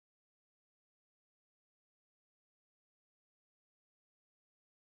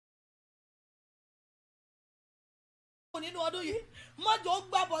nínú ọdún yìí má jọ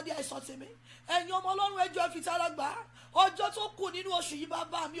gbá bọ́dí àìsàn tèmi. Ẹ̀yin ọmọ Ọlọ́run ẹjọ́ ẹ fi tara gbà á. Ọjọ́ tó kù nínú oṣù yìí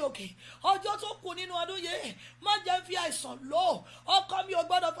bàbá mi òkè. Ọjọ́ tó kù nínú ọdún yìí má jẹ́ fi àìsàn lò. Ọkọ mi ò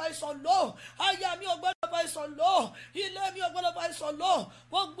gbọ́dọ̀ fa àìsàn lò. Aya mi ò gbọ́dọ̀ fa àìsàn lò. Ilé mi ò gbọ́dọ̀ fa àìsàn lò.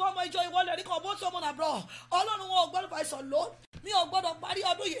 Gbogbo ọmọ ìjọ ìwọlẹ̀ ní kan bó tó mọ̀ nàbọ̀. Ọlọ́run wọn ò gbọ́dọ̀ fa àìsàn lò. Mi ò gbọ́dọ̀ parí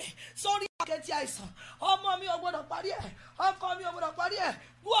ọdún yìí sórí àkẹ́tì àìsàn. Ọmọ mi ò gbọ́dọ̀ parí ẹ̀. Ọkọ mi ò gbọ́dọ̀ parí ẹ̀.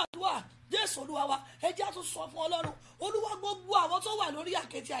 Gbúàdúà Jésù Olúwa wa ẹ jẹ́ á tún sọ fún Ọlọ́run. Olúwa gbogbo àwọn tó wà lórí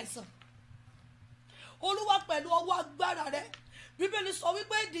àkẹ́tì àìsàn. Olúwa pẹ̀lú ọwọ́ agbára rẹ̀. Bíbélì sọ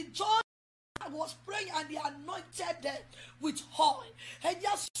wípé the John was praying and they anointed them with oil. Ẹ jẹ́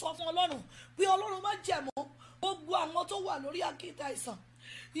á sọ fún Ọlọ́run bí Ọlọ́run má jẹ̀mọ́ gbogbo àwọn tó wà lórí àkẹ́tì àìsàn.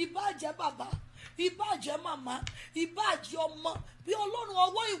 Ìbá jẹ́ bàbá, ìbá jẹ́ màmá, ìbá jẹ́ ọmọ, bí Ọlọ́run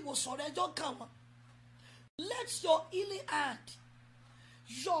ọwọ́ ìwòsàn rẹ̀ jọ kàn wọ́n. Let your healing hand,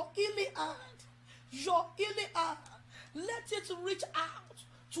 your healing hand, your healing hand, let it reach out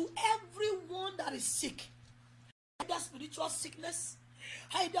to everyone that is sick. Either spiritual sickness,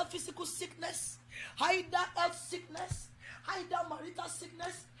 either physical sickness, either health sickness, either marital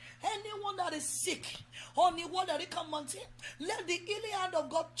sickness. Anyone that is sick on the word that they come mountain, let the healing hand of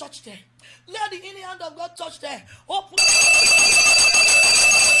God touch them. Let the healing hand of God touch them. Open.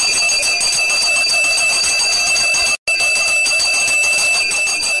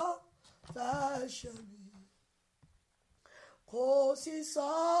 Kò sí sọ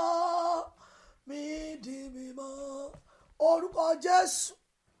mí di mímọ́. Orúkọ Jésù,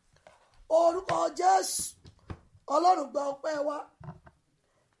 orúkọ Jésù. Ọlọ́run gba ọpẹ́ wa.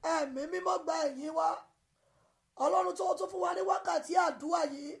 Ẹ̀mí mímọ́ gba ẹ̀yìn wa. Ọlọ́run tó tún fún wa ní wákàtí àdúrà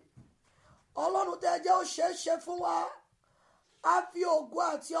yìí. Ọlọ́run tẹ́ jẹ́ ó ṣeé ṣe fún wa. A fi ògo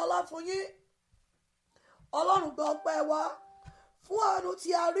àti ọlá fún yín. Ọlọ́run gba ọpẹ́ wa fún àánú tí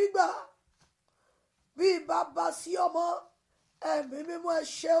a rí gbà. Bí bàbá sí ọmọ, ẹ̀mí mímọ́ ẹ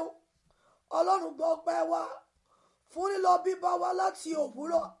ṣeun. Ọlọ́run gba ọpẹ́ wa fún lílọ bíbá wa láti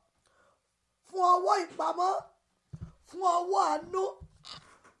òwúrọ̀. Fún ọwọ́ ìpamọ́, fún ọwọ́ àánú,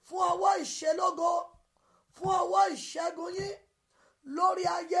 fún ọwọ́ ìṣelógo, fún ọwọ́ ìṣẹ́gun yín lórí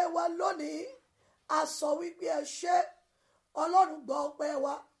ayé wa lónìí. A sọ wípé ẹ ṣé. Ọlọ́run gba ọpẹ́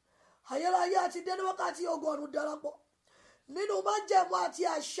wa. Ayérayé àti dé ní wákàtí ogun ọ̀run darapọ̀ nínú májẹ̀mú àti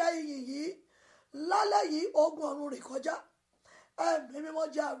àṣẹ ìyìn yìí. Lálẹ́ yìí ogun ọ̀run rìn kọjá. Ẹ̀mí mímọ́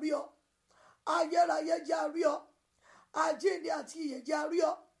jẹ́ a rí ọ. Ayérayé jẹ́ a rí ọ. Àjíǹde àti ìyè jẹ́ a rí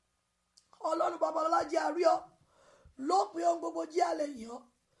ọ. Ọlọ́run babalọ́lá jẹ́ a rí ọ. Lópin ohun gbogbo jẹ́ a lè yìn ọ́.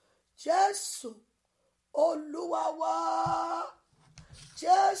 Jésù Olúwa wa.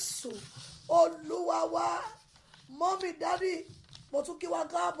 Jésù Olúwa wa. Mọ́mí dádì, mo tún kí wa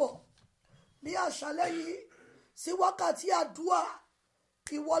káàbọ̀ ní àṣálẹ́ yìí sí wákàtí àdúrà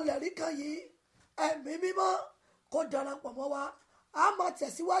ìwọlẹ̀ rí kan yìí. Ẹ̀mí mímọ́ kó darapọ̀ mọ́ wa. A máa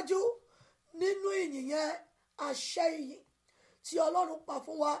tẹ̀síwájú nínú ìyìn yẹn, àṣẹ ìyìn tí Ọlọ́run pa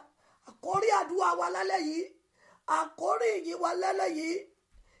fún wa. Àkórí àdúrà wa lálẹ́ yìí, àkórí ìyìn wa lálẹ́ yìí,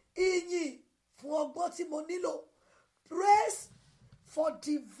 ìyìn fún ọgbọ́n tí mo nílò. Praise for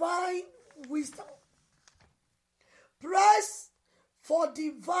divine wisdom. Praise for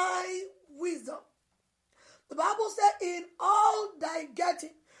divine wisdom. The Bible says, in all thy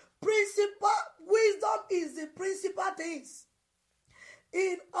getting, principal wisdom is the principal things.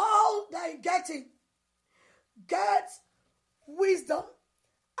 In all thy getting, get wisdom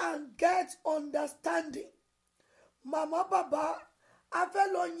and get understanding. Mama, baba, a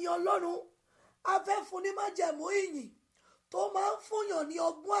fẹ́ lọ yin Ọlọ́run, a fẹ́ fún ní májẹ̀mú ìyìn tó máa ń fúnyàn ní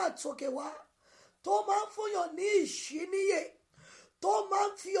ọgbọ́n àtòkè wá, tó máa ń fúnyàn ní ìṣíníyè, tó máa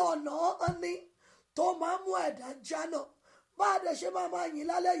ń fi ọ̀nà hàn ní, tó máa ń mú ẹ̀dá jánà. Bá a dẹ̀ ṣe máa yìn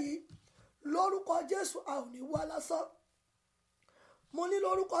lálẹ́ yìí, lórúkọ Jésù a ò ní wá lásán. Mo ní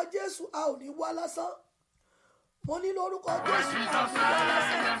lórúkọ Jésù a ò ní wá lásán. Mo ní lórúkọ Jésù a ò ní wá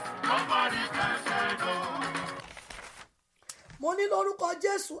lásán. Mo ní lórúkọ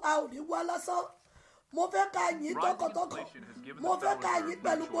Jésù a ò ní wá lásán. Mo fẹ́ ká yìn tọkàntọkàn. Mo fẹ́ ká yìn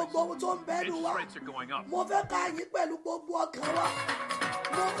pẹ̀lú gbogbo ohun tó ń bẹ́nu wa. Mo fẹ́ ká yìn pẹ̀lú gbogbo ọkàn wa.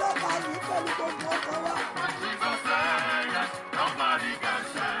 Mo fẹ́ ká yìn pẹ̀lú gbogbo ọkàn wa. Nobody can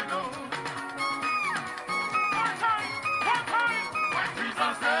say no. When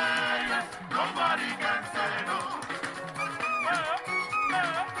Jesus says yes, nobody can say no.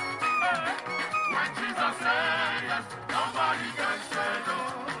 When Jesus says yes, nobody can say no.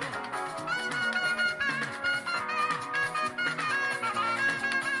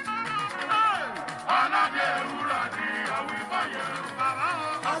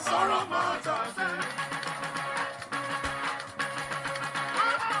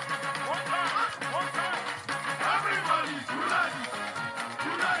 Everybody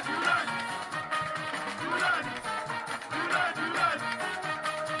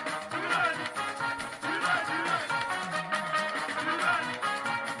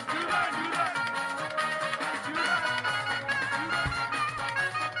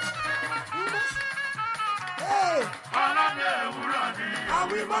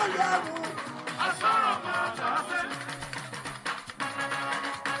àwímáyẹ̀wò. Asọ̀rọ̀ máa dáfẹ́.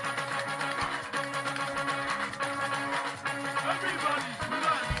 Everybody, you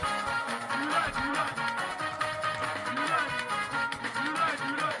like.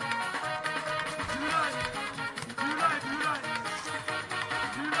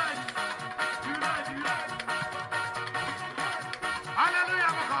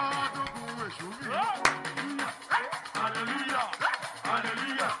 Hallelujah, God, hallelujah,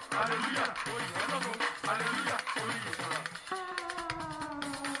 hallelujah, hallelujah, hallelujah,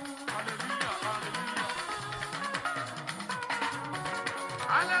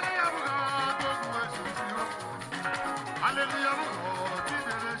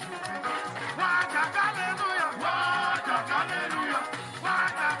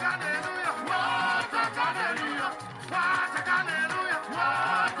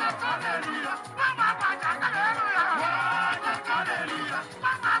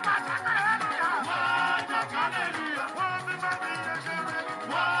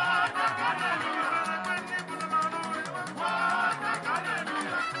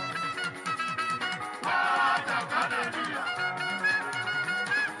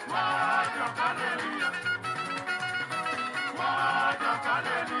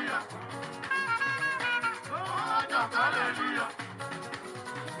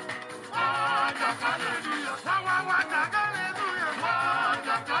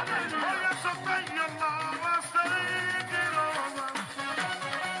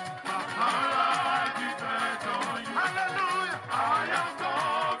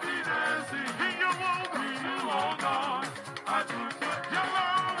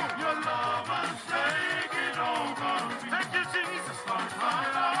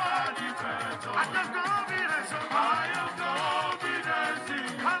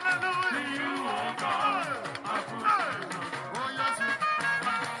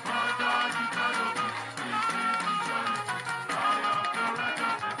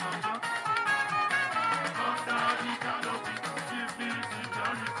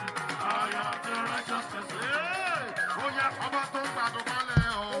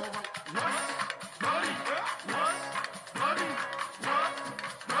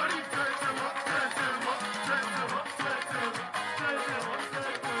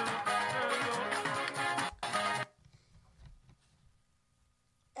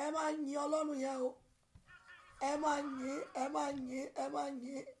 Ọlọ́run yẹn o, ẹ máa yìn, ẹ máa yìn, ẹ máa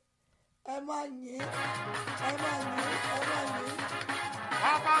yìn, ẹ máa yìn, ẹ máa yìn, ẹ máa yìn.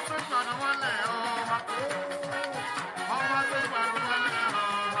 Ọba tó gbàdúrà wọlé ọba, ọba tó gbàdúrà wọlé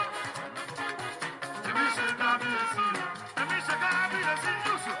ọba. Èmi ṣe kábíyèsí, èmi ṣe kábíyèsí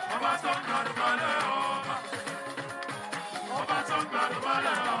Yusuf. Ọba tó gbàdúrà wọlé ọba, ọba tó gbàdúrà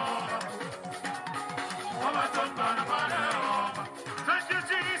wọlé ọba, ọba tó gbàdúrà wọlé ọba. Thank you,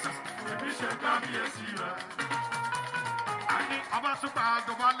 Jesus. Èmi ṣe kábíyèsí rẹ̀. Àní ọba tó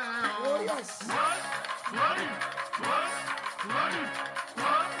gbàdúrà wọlé ọba. Oh yes. What? Glory, what? Glory,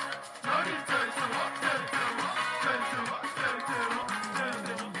 what? Glory, take it, what? Take it, what? Take it, what? Take it, what? Take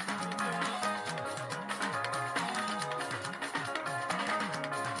it, what?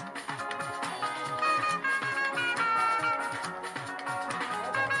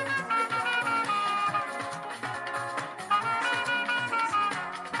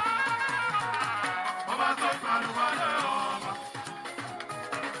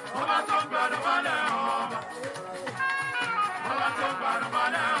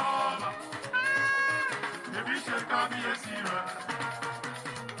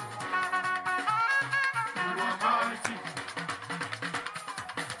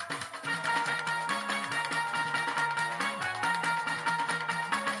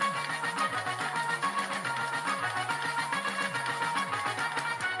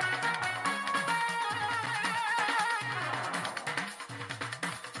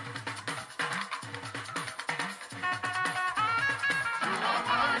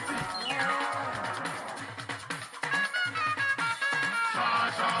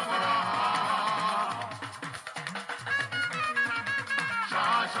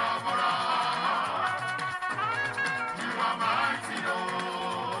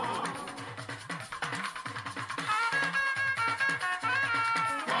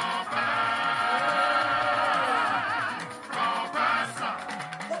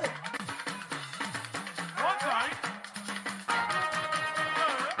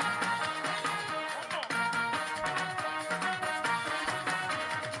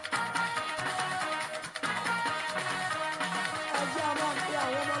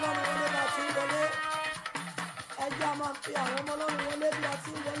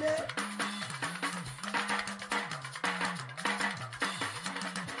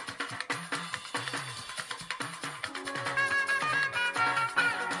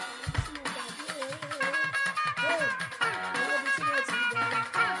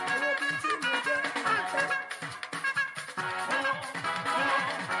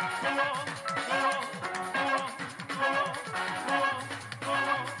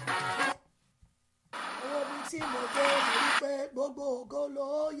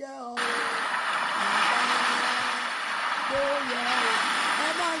 yẹ o. Ẹ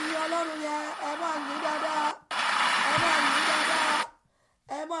máa yin Ọlọ́run yẹn, ẹ máa yin dáadáa, ẹ máa yin dáadáa,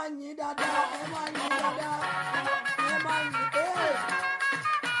 ẹ máa yin dáadáa, ẹ máa yin dáadáa, ẹ máa yin ee.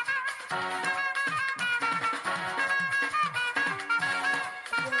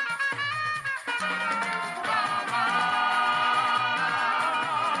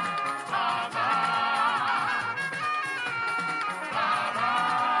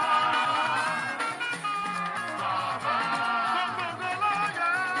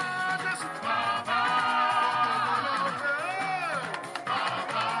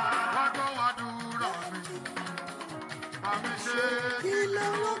 Ilé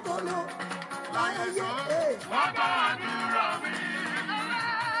olókòló láyé yẹ ee. Wọ́n bá àdúrà mi,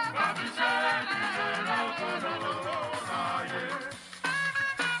 bàbí ṣe ilé olókòló láyé.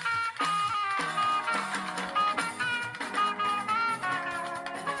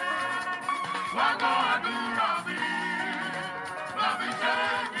 Wọ́n bá àdúrà mi, bàbí ṣe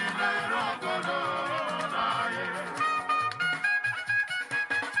ilé olókòló láyé.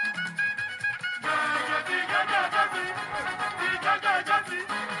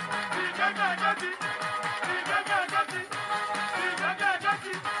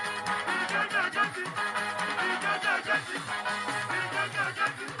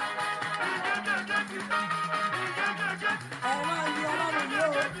 Ẹ máa yin Ọlọ́run yìí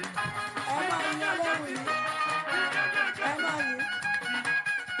o. Ẹ máa yin Ọlọ́run yìí. Ẹ máa yin.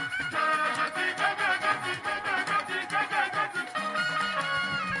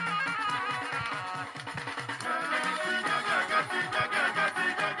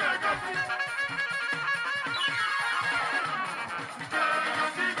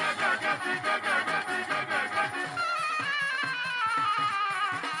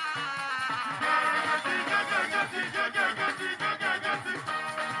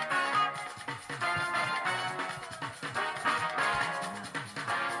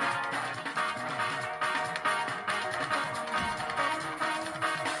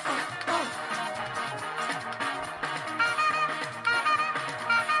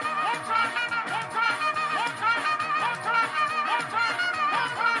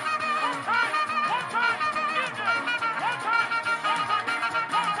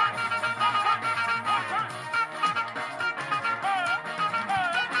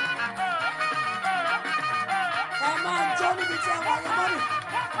 Ẹ máa jó níbi tí ẹ wà yẹn mọ́nì.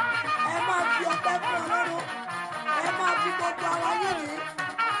 Ẹ máa fi ọpẹ́ fún Ọlọ́run. Ẹ máa fi gbogbo ara yín yìí.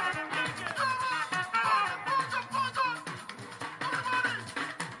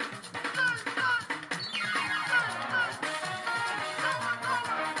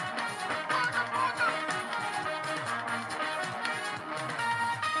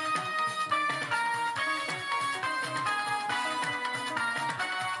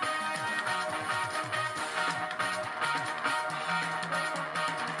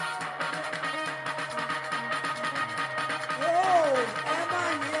 Ee, ẹ máa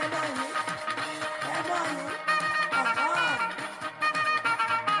yin, ẹ máa yin, ẹ máa yin. Àhá.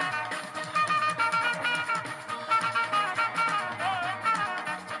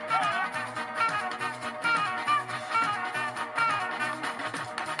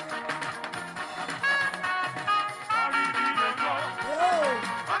 Ee,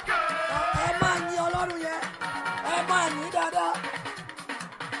 ẹ máa yin Ọlọ́run yẹn. Ẹ máa yin dáadáa.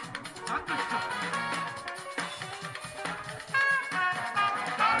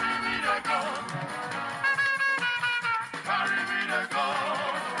 Carry me to go. Carry me to go.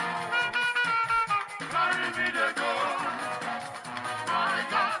 Carry me to go. My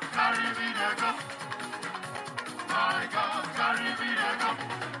God, carry me to go. My God, carry me to go.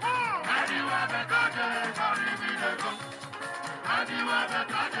 Anywhere better day, carry me to go. Anywhere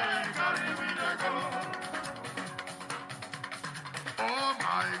better day, carry me to go. Oh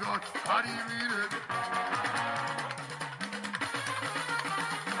my God, carry me to go.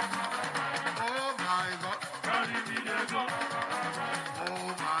 Oh my God, carry me to go. Oh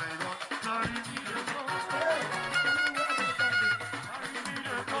my God, carry me to go. Carry me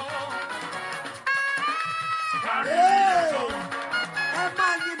to go. Carry me to go. Ẹ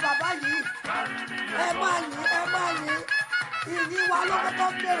máa yin bàbá yìí. Carry me to Ẹ go. máa yin, ẹ máa yin. Ìyìn wa ló kọ́kọ́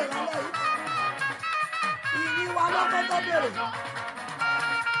bèrè lálẹ́ yìí. Ìyìn wa ló kọ́kọ́ bèrè.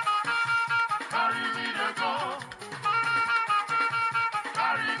 Carry me to go.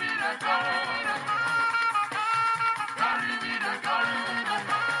 Carry me to go. Carry me to carry me to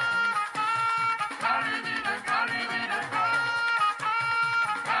go. Carry me to carry me to go.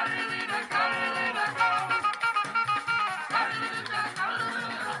 Carry me to carry me to go. Carry me to carry me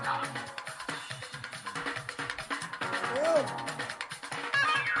to go.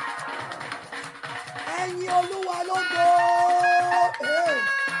 Ẹ̀yin Olúwa lógo.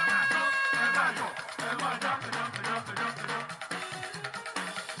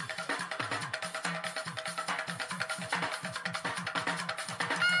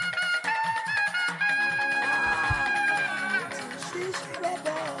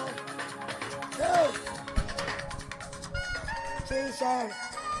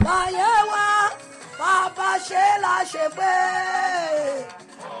 láyé wa bàbá ṣe la ṣe pé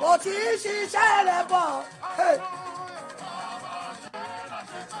kò tí ì ṣiṣẹ́ rẹ̀ bọ̀.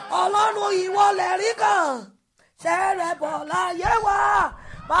 Ọlọ́run ìwọ lẹ̀rí kan ṣe rẹ̀ bọ̀ láyé wa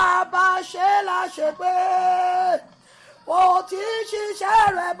bàbá ṣe la ṣe pé kò tí ì ṣiṣẹ́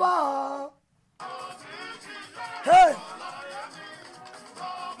rẹ̀ bọ̀.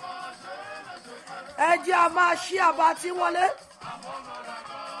 Ẹ jẹ́ a máa ṣí àbá tí wọlé.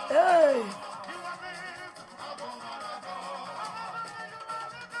 Hey.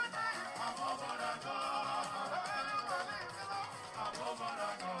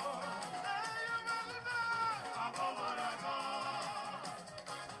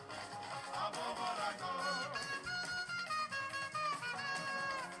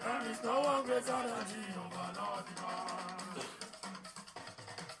 There is no one greater than Jehovah, Lord divine.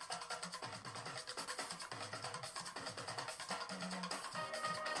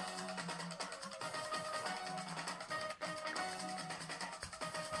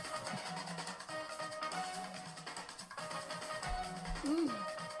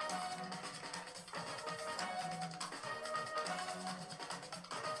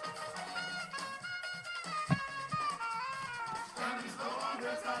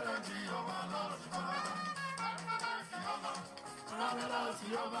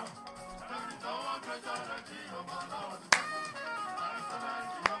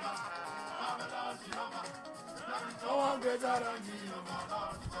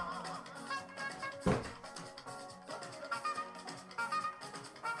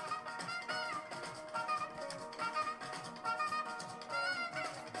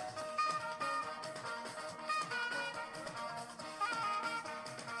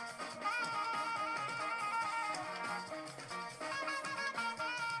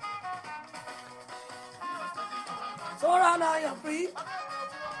 So right now you're free.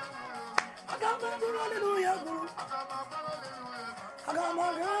 I got my good hallelujah, guru. I got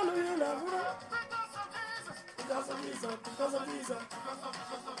my hallelujah, guru. Because of Jesus, because of Jesus.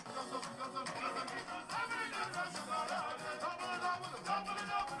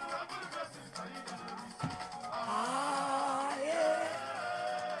 Ah, yeah.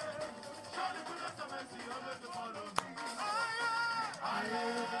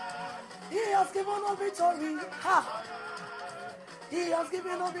 He has given us victory. Ha! He has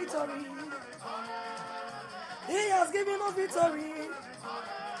given us victory. He has given us victory.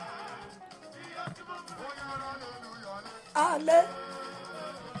 Ale,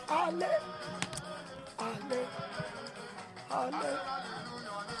 ale, ale, ale.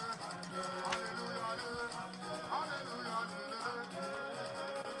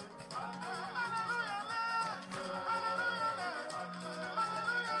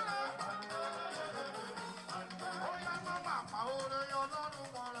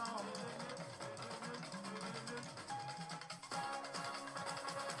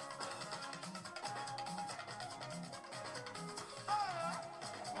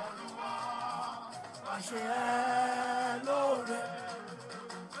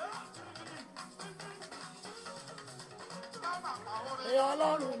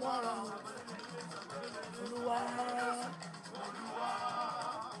 Ọlọ́run mọ́ra Olúwa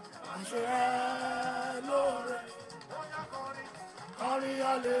àṣẹ lóore kọrin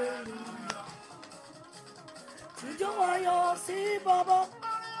hallelujah tíjó ayọ̀ sí bàbá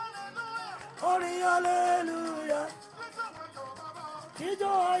kọrin hallelujah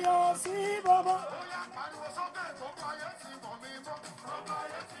tíjó ayọ̀ sí bàbá.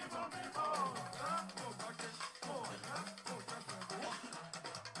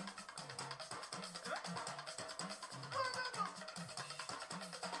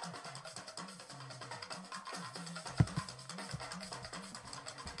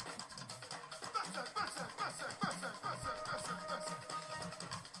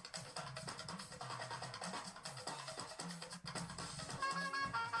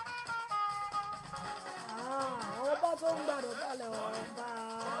 Tó ń gbàdọ̀ balẹ̀ ọba.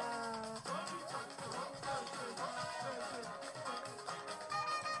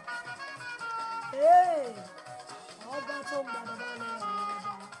 Ọba tó ń gbàdọ̀ balẹ̀ ọba.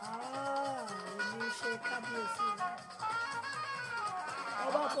 Èmi ṣe kábíyèsí.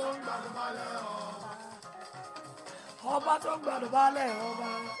 Ọba tó ń gbàdọ̀ balẹ̀ ọba. Ọba tó ń gbàdọ̀ balẹ̀ ọba.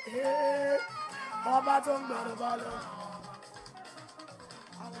 Ọba tó ń gbàdọ̀ balẹ̀ ọba.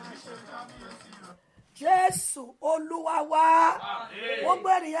 Jésù Olúwa wa. Gbogbo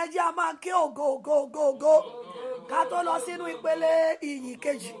ènìyàn jẹ́ a máa ké ògo ògo ògo ògo ká tó lọ sínú ìpele ìyìn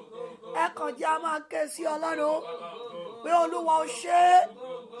kejì. Ẹ kàn jẹ́ a máa ké sí Ọlọ́run pé Olúwa ó ṣé,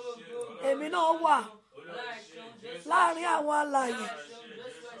 èmi náà wà láàrin àwọn alààyè.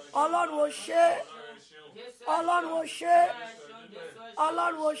 Ọlọ́run ó ṣé, Ọlọ́run ó ṣé,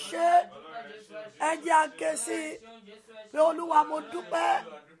 Ọlọ́run ó ṣé. Ẹ jẹ́ a ké sí pé Olúwa mo dúpẹ́,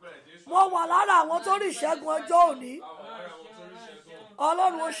 mo wà lára àwọn tó rí ìṣẹ́gun ọjọ́ òní.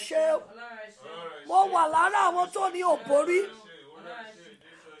 Ọlọ́run ó ṣé, mo wà lára àwọn tó ní òbórí.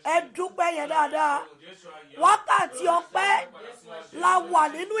 Ẹ dúpẹ́ yẹn dáadáa. Wákàtí ọpẹ́ la wà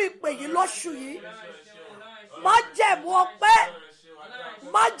nínú ìpè yìí lóṣù yìí. Májẹ̀mú ọpẹ́,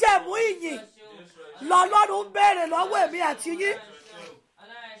 májẹ̀mú ìyìn lọ́lọ́run ń béèrè lọ́wọ́ èmi àti yín.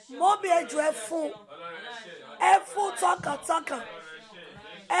 Mọ́mí ẹjọ́ ẹ fún tọkàntọkàn,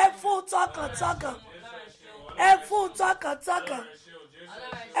 ẹ fún tọkàntọkàn, ẹ fún tọkàntọkàn,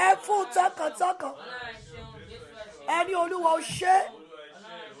 ẹ fún tọkàntọkàn. Ẹni Olúwa ó ṣé,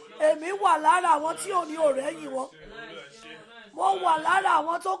 èmi wà lára àwọn tí ò ní òrẹ́yìn wọn. Mo wà lára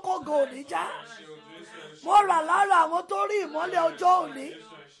àwọn tó kógo òní já. Mo wà lára àwọn tó rí ìmọ́lẹ̀ ọjọ́ òní.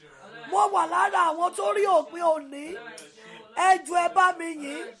 Mo wà lára àwọn tó rí òpin òní. Ẹ jọ̀ọ́ ẹ bá mi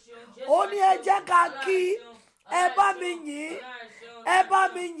yìn. Ó ní ẹ jẹ́ ká kí, ẹ bá mi yìn, ẹ bá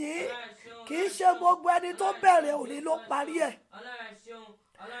mi yìn. Kì í ṣe gbogbo ẹni tó bẹ̀rẹ̀ òní ló parí ẹ̀.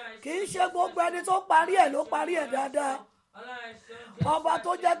 Kì í ṣe gbogbo ẹni tó parí ẹ̀ ló parí ẹ̀ dáadáa. Ọba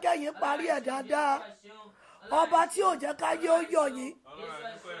tó jẹ́ kẹ́yìn parí ẹ̀ dáadáa. Ọba tí ò jẹ́ káyé ó yọ̀ yín.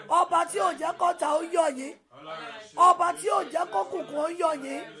 Ọba tí ò jẹ́ kọ́ta ó yọ̀ yín. Ọba tí ò jẹ́ kókùnkùn ó yọ̀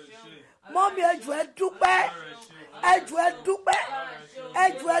yín. Mọ́mí ẹ jọ̀ọ́ ẹ dúpẹ́, ẹ jọ̀ọ́ ẹ dúpẹ́, ẹ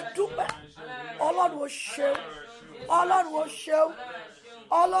jọ̀ọ́ ẹ dúpẹ́. Ọlọ́run ó ṣeun, Ọlọ́run ó ṣeun,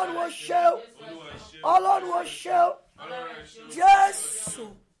 Ọlọ́run ó ṣeun, Ọlọ́run ó ṣeun. Jésù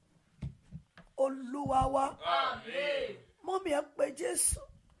Olúwa wa. Mọ́mí ẹ pé Jésù,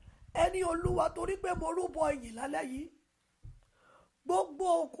 ẹni Olúwa, torí pé mo rúbọ ìyìn lálẹ́ yìí. Gbogbo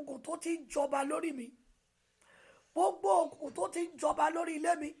òkùnkùn tó ti ń jọba lórí mi, gbogbo òkùnkùn tó ti ń jọba lórí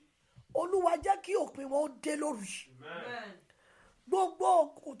ilé mi, Olúwa jẹ́ kí òpin wọn ó dé lóru yìí. Gbogbo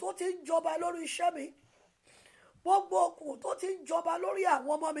òkùnkùn tó ti ń jọba lórí iṣẹ́ mi, gbogbo òkùnkùn tó ti ń jọba lórí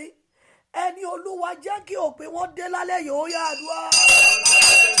àwọn ọmọ mi, ẹni Olúwa jẹ́ kí òpin wọn dé lálẹ́ yìí. Ó yá àdúrà.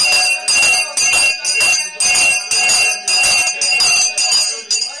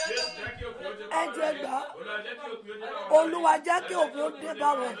 Ẹjọ́ ẹgbà, Olúwa jẹ́ kí òpin ó dé bá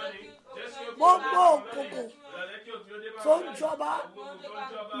wọn. Gbogbo òkùnkùn tó ń jọba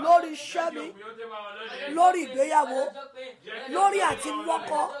lórí iṣẹ́ mi, lórí ìgbéyàwó, lórí àti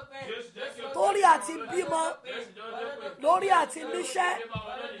lọ́kọ, lórí àti bímọ, lórí àti níṣẹ́,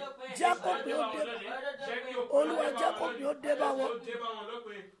 jẹ́ kó pé ó dé. Olúwa jẹ́ kó pé ó dé bá wọn.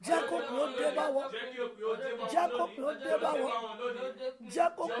 Jẹ́ kó pé ó dé bá wọn. Jẹ́ kó pé ó dé bá wọn. Jẹ́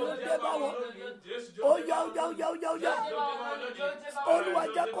kó pé ó dé bá wọn. Ó yá ó yá ó yá ó yá ó yá. Olúwa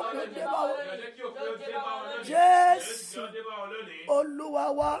jẹ́ kó pé ó dé bá wọn. Jésù Olúwa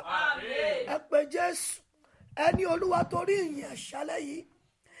wa. Ẹ pé Jésù, ẹni Olúwa, torí ìyìn àṣálẹ́ yìí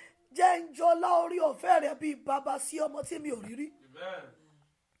jẹ́ ń jọlá orí ọ̀fẹ́ rẹ̀ bíi bàbá sí ọmọ tí mi ò rí rí.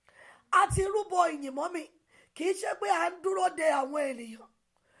 A ti rúbọ ìyìn mọ́ mi, kì í ṣe pé à ń dúró de àwọn ènìyàn.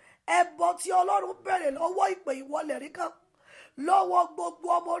 Ẹbọ tí Ọlọ́run bẹ̀rẹ̀ lọ́wọ́ ìpè ìwọlẹ̀ rí kan lọ́wọ́ gbogbo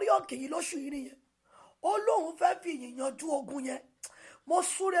ọmọ orí òkè yìí lóṣù yìí nìyẹn. Ó lóun fẹ́ fi ìyìn yanjú ogun yẹn. Mo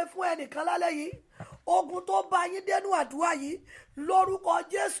súre fún ẹnìkan lálẹ́ yìí, ogun tó bá yín dénú àdúrà yìí, lórúkọ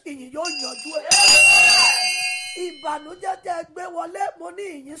Jésù ìyìn yóò yanjú ẹ̀. Ìbànújẹ́ tẹ́ ẹ gbé wọlé, mo ní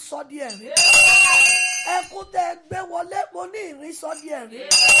ìyìn sọ di ẹ̀rín. Ẹkún tẹ́ ẹ gbé wọlé, mo ní ìyìn sọ di ẹ̀rín.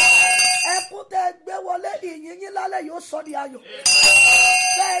 Ẹkún tẹ́ ẹ gbé wọlé, ìyìn yín lálẹ́ yóò sọ di ayọ̀.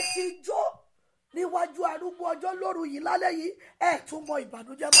 Bẹ́ẹ̀ ti jó níwájú arúgbó ọjọ́ lóru yìí lálẹ́ yìí, ẹ tún mọ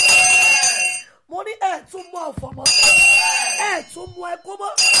ìbànújẹ́ mọ́. Mo ní ẹ tún mọ ọ̀fọ̀ mọ́. Ẹ tún mọ ẹkún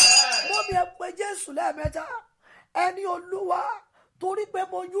mọ́. Mọ́mí ẹ pé Jésù lẹ́ẹ̀mẹ́ta. Ẹni Olúwa, torí pé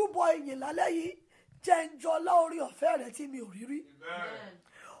mo yúbọ ìyìn lálẹ́ yìí, jẹ́ ń jọlá orí ọ̀fẹ́ rẹ̀ tí mi ò rí rí.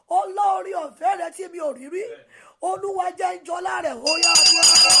 Ọlá orí ọ̀fẹ́ rẹ̀ tí mi ò rí rí. Olúwa jẹ́ ń jọlá rẹ̀. Ó yá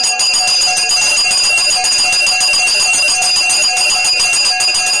àdúrà.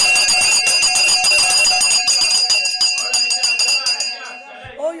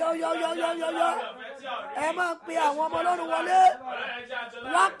 Ó yá. Ẹ máa pe àwọn ọmọ Ọlọ́run wọlé.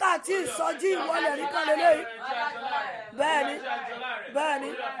 Wákàtí ìsọjí ìwọlẹ̀ rí kan lélẹ́yìí. Bẹ́ẹ̀ni, bẹ́ẹ̀ni,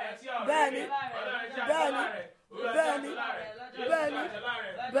 bẹ́ẹ̀ni, bẹ́ẹ̀ni, bẹ́ẹ̀ni,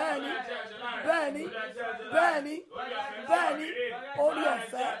 bẹ́ẹ̀ni orí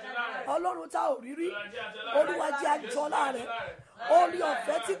ọ̀fẹ́ ọlọ́run tá ò rí rí olúwa jẹ́ àjọlá rẹ̀ orí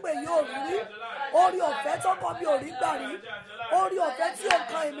ọ̀fẹ́ tí pé yóò rí rí orí ọ̀fẹ́ tọkọ mi ò rí gbà rí orí ọ̀fẹ́ tí ó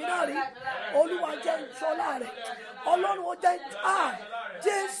kan èmi náà rí olúwa jẹ́ àjọlá rẹ̀ ọlọ́run ó jẹ́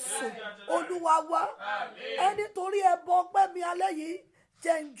jésù olúwa wa ẹni torí ẹbọ ọpẹ́ mi alẹ́ yìí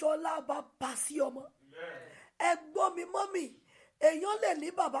jẹ́ àjọlá bàbá sí ọmọ ẹgbọ́n mi mọ́mì èèyàn lè ní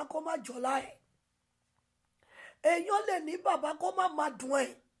bàbá kó má jọlá ẹ̀ èèyàn lè ní bàbá kó má dùn ẹ̀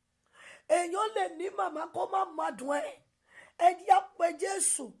èèyàn lè ní màmá kó má dùn ẹ̀ ẹ jẹ́ pé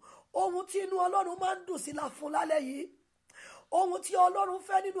jésù ohun tí inú ọlọ́run máa ń dùn sí la fún lálẹ́ yìí ohun tí ọlọ́run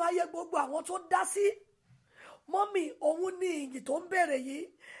fẹ́ nínú ayé gbogbo àwọn tó dá sí mọ́mì òun ní ìyìn tó ń béèrè yìí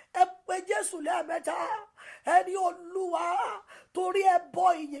ẹ pé jésù lẹ́ẹ̀mẹ́ta ẹni olúwa torí ẹ bọ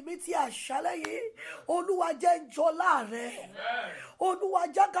ìyìn mi ti àṣálẹ́ yìí olúwa jẹ́ ń jọlá rẹ olúwa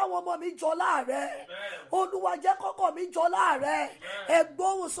jẹ́ káwọn ọmọ mi jọlá rẹ olúwa jẹ́ kọ́kọ́ mi jọlá rẹ ẹ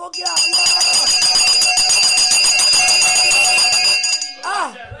gbóhùn sókè àwọn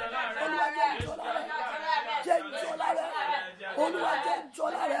olúwa jẹ́ ń jọlá rẹ jẹ́ ń jọlá rẹ olúwa jẹ́ ń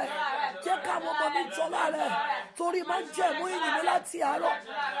jọlá rẹ jẹ́ káwọn ọmọ mi jọlá rẹ torí máa ń jẹ̀mú ìyìn mi láti àárọ̀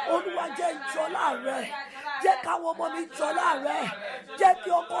olúwa jẹ́ ń jọlá rẹ jẹ́ káwọn ọmọ mi jọlá rẹ jẹ́ kí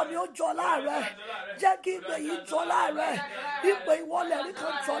ọkọ mi ó jọlá rẹ jẹ́ kí ìpè yìí jọlá rẹ ìpè ìwọlẹ̀ rí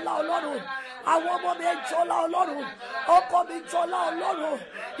kan jọlá ọlọ́run àwọn ọmọ mi jọlá ọlọ́run ọkọ mi jọlá ọlọ́run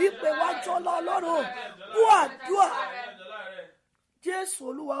ìpè wa jọlá ọlọ́run bú àdúrà jésù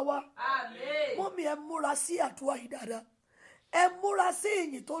olúwa wa mọ́mí ẹ múra sí àdúrà yìí dáadáa ẹ múra sí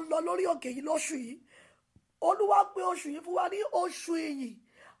ìyìn tó ń lọ lórí òkè yìí lóṣù yìí olúwa pé oṣù yìí fún wa ní oṣù ìyìn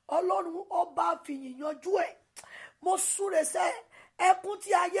ọlọ́run ọba fìyìn yanjú ẹ̀ mo súre sẹ́ ẹkún tí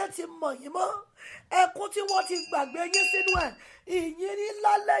ayé ti mọ̀ yín mọ́ ẹkún tí wọ́n ti gbàgbé yín sínú ẹ̀ ìyìn ní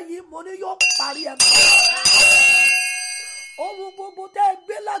lálẹ́ yìí mo ní yóò parí ẹ̀ mọ́ ohun gbogbo tẹ́ ẹ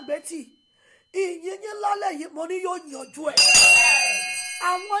gbé lágbètì ìyìn ní lálẹ́ yìí mo ní yóò yanjú ẹ̀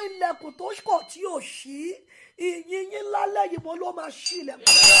àwọn ilẹ̀kùn tó kọ̀ tí ò ṣí ìyìn yín lálẹ́ yìí mo ló máa ṣí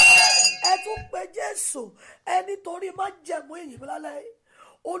ilẹ̀kùn ẹ tún pe jésù ẹ nítorí má jẹ̀mú ìyìn lálẹ́ yìí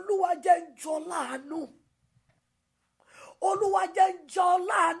olúwa jẹ́ ń jọ láàánú olúwa jẹ́ ń jọ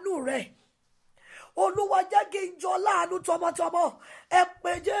láàánú rẹ̀ olúwa jẹ́ kí n jọ láàánú tọmọtọmọ ẹ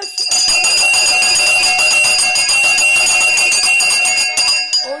pe jésù.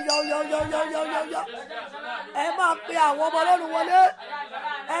 Oya ẹ máa pe àwọn ọmọ ọlọ́run wọlé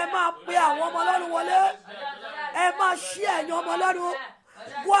ẹ máa pe àwọn ọmọ ọlọ́run wọlé ẹ máa ṣí ẹ̀yin ọmọ ọlọ́run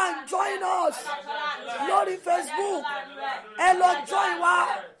go and join us lórí Facebook ẹ lọ join wa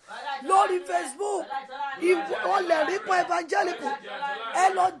lórí Facebook ìwọlẹ̀ rípọ̀ evangelical ẹ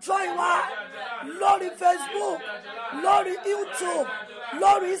lọ join wa lórí Facebook lórí YouTube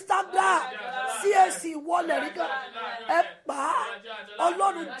lórí Instagram CAC ìwọlẹ̀ ríkà ẹ pa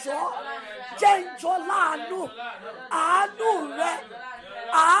ọlọ́run jọ jẹ́ ìjọ láàánú àánú rẹ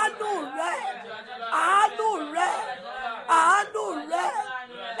àánú rẹ àánú rẹ àánú rẹ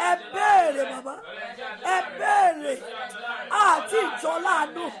ẹ béèrè bàbá ẹ béèrè àti ìjọ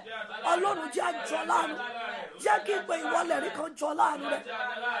láàánú ọlọ́run jẹ́ ìjọ láàánú jẹ́ kí n pe ìwọlẹ̀ rí kan jọ láàánú rẹ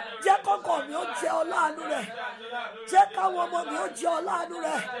jẹ́ kọ́kọ́ mi ó jẹ́ ọ láàánú rẹ jẹ́ káwọn ọmọ mi ó jẹ́ ọ láàánú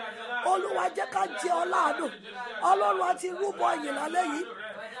rẹ olúwa jẹ́ ká jẹ́ ọ láàánú ọlọ́run àti rúbọ ìyìn lálẹ́ yìí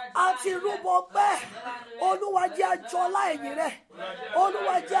àti rúbọ pẹ́ olúwa jẹ́ àjọ láìyìn rẹ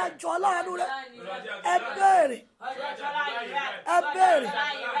olúwa jẹ́ àjọ láàánú rẹ ẹ béèrè ẹ béèrè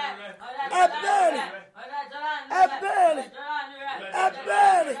ẹ béèrè ẹ béèrè ẹ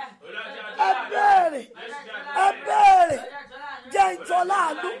béèrè ẹ béèrè ẹ béèrè jẹ́ ìjọ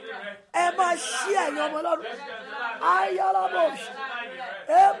láàánú ẹ máa ṣí ẹ̀yin ọmọ ọlọ́run ayálábọ̀ọ̀ṣì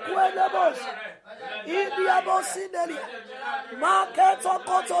ẹ̀kú ẹlẹ́bọ̀ọ̀ṣì ibi abọ́síndẹ̀lì máa kẹ́tọ́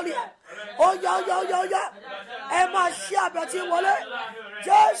kọ́tọ́lì ọ̀yà ẹ máa ṣí àbẹ̀tí wọlé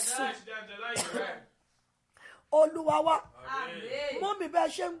jésù olúwa wa mọ́mí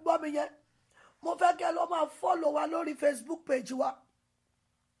bẹ́ẹ̀ ṣe ń gbọ́ mi yẹn mo fẹ́ kẹ́ lọ máa fọ́lọ̀ wa lórí Facebook page wa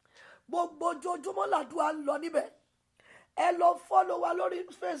gbogbo ojoojúmọ́ làdúrà ń lọ níbẹ̀ ẹ lọ fọ́lọ̀ wa lórí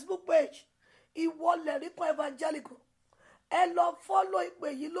Facebook page ìwọlẹ̀ ríkan evangelical ẹ lọ fọ́lọ̀ ìpè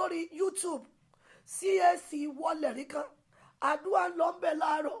yìí lórí YouTube CAC ìwọlẹ̀ ríkan àdúrà ń lọ ń bẹ̀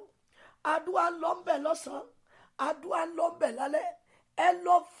láàárọ̀ àdúrà ń lọ ń bẹ̀ lọ́sàn-án àdúrà ń lọ ń bẹ̀ lálẹ́ ẹ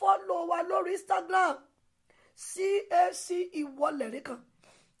lọ fọ́lọ̀ wa lórí Instagram CAC ìwọlẹ̀ ríkan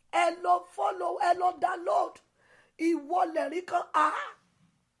ẹ lọ follow ẹ lọ download ìwọlẹ̀ rí kan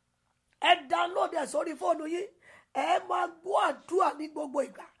ẹ download ẹ sórí fóònù yín ẹ máa gbọ́ àdúrà ní gbogbo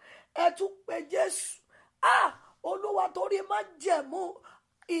ìgbà ẹ tún pe jésù Olúwa torí má jẹ̀mú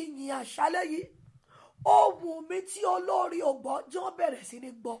ìyìn àṣálẹ́ yìí ohùn mi tí olórí ò gbọ́ jọ́ bẹ̀rẹ̀ sí ní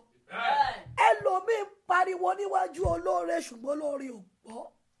gbọ́. Ẹlòmíín pariwo níwájú olóore ṣùgbọ́n olórí ò gbọ́.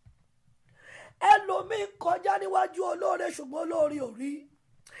 Ẹlòmíín kọjá níwájú olóore ṣùgbọ́n olórí ò rí.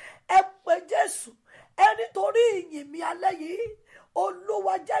 Ẹ pé Jésù ẹni torí ìyìn mi alẹ́ yìí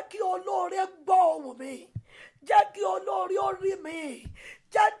Olúwa jẹ́ kí olóore gbọ́ ohùn mi, jẹ́ kí olóore ó rí mi,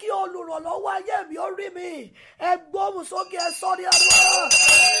 jẹ́ kí olùrànlọ́wọ́ ayé mi ó rí mi. Ẹ gbóhùn sókè, ẹ sọ ní àdúrà.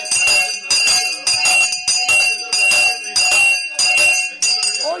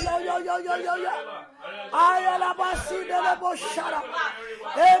 Oya ayalabasine lebo shara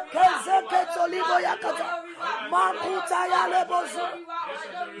ekezeke tolibo yakata makuta ya lebo zo.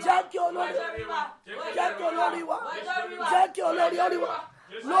 Jẹ́ kí olórí wa, jẹ́ kí olórí wa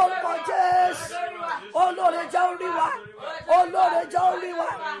lórúkọ Jésù. Olóore jẹ́ orí wa, olóore jẹ́ orí wa,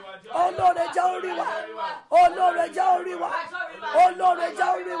 olóore jẹ́ orí wa, olóore jẹ́ orí wa, olóore jẹ́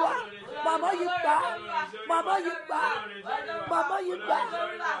orí wa. Màmá yìí gbà, màmá yìí gbà, màmá yìí gbà.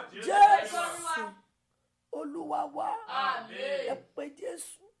 Jésù Olúwa wa, ẹ pé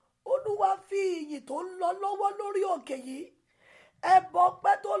Jésù. Olúwa fi ìyìn tó ń lọ lọ́wọ́ lórí òkè yìí, ẹbọ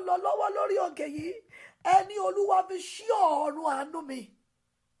ọpẹ́ tó ń lọ lọ́wọ́ lórí òkè yìí, ẹni Olúwa fi ṣí ọ̀run àánú mi,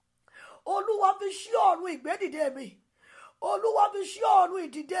 Olúwa fi ṣí ọ̀run ìgbédìde mi, Olúwa fi ṣí ọ̀run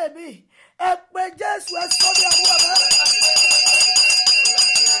ìdìde mi. Ẹ pé Jésù, ẹ sọ ní àbúrò rẹ.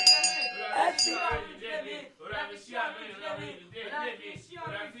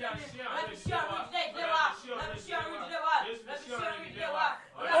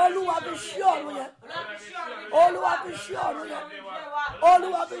 Olúwa fi ṣí ọ̀run yẹn, Olúwa fi ṣí ọ̀run yẹn,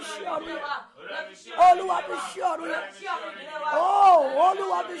 Olúwa fi ṣí ọ̀run yẹn, Olúwa fi ṣí ọ̀run yẹn. Oh,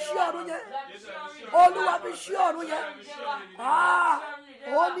 Olúwa fi ṣí ọ̀run yẹn, Olúwa fi ṣí ọ̀run yẹn.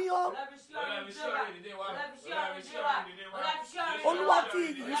 Ó ní ó. Olúwa fi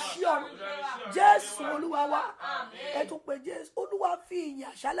ìyìn ṣí ọ̀run. Jésù Olúwa wa, ẹ tún pé Jésù. Olúwa fi ìyìn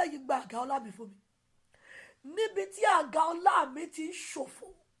àṣálẹ́ yìí gba àga ọlá mi fún mi. Níbi tí àga ọlá mi ti ń ṣòfò,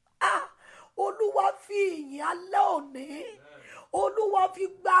 Olúwa fi ìyìn alẹ́ òní, Olúwa fi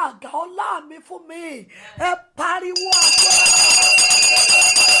gba àga ọlá mi fún mi. Ẹ pariwo àdúrà.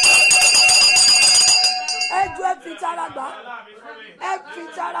 Ẹ jọ̀ọ́ ẹ fi tara gbà, ẹ fi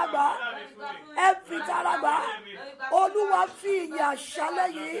tara gbà, ẹ fi tara gbà. Olúwa fi ìyìn àṣálẹ́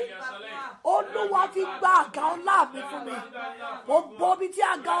yìí, Olúwa fi gba àga ọlá mi fún mi. Gbogbo ibi tí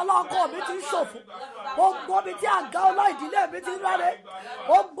àga ọlá ọkọ mi ti ń ṣòfò, gbogbo ibi tí àga ọlá ìdílé mi ti ń rárẹ̀,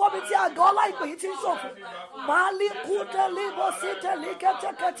 gbogbo ibi tí àga ọlá ìpè yìí ti ń ṣòfò. Màálí kú tẹ́lẹ̀ bó sí tẹ́lẹ̀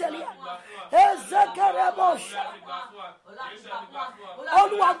kẹ́tẹ́kẹ́tẹ́lẹ̀ ezekere bó ṣá.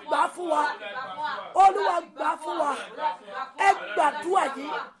 Olúwa gbà fún wa, Olúwa gbà fún wa. Ẹ gbàdúrà yìí,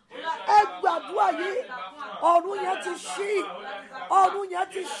 ẹ gbàdúrà yìí. Ọ̀run yẹn ti ṣí, ọ̀run yẹn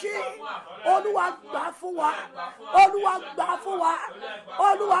ti ṣí. Olúwa gbà fún wa, Olúwa gbà fún wa,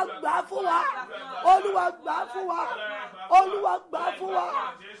 Olúwa gbà fún wa, Olúwa gbà fún wa, Olúwa gbà fún wa,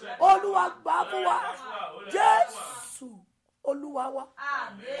 Olúwa gbà fún wa. Jésù Olúwa wa,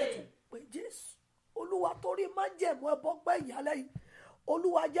 ẹ tún pé Jésù. Olúwa torí má jẹ̀mú ẹbọ pẹ́ ìyálẹ́ yìí,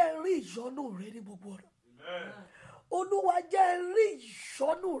 Olúwa jẹ́ n rí ìyọ́nú rẹ ní gbogbo ọ̀nà. Olúwa jẹ́ n rí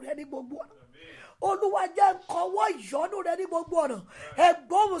ìyọ́nú rẹ ní gbogbo ọ̀nà. Olúwa jẹ́ n kọwọ́ ìyọ́nú rẹ ní gbogbo ọ̀nà. Ẹ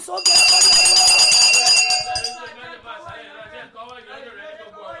gbóhùn sókè.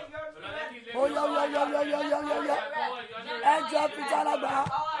 Oya. Ẹ jẹ́ fi tara gbà,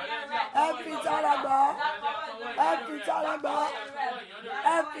 ẹ fi tara gbà, ẹ fi tara gbà,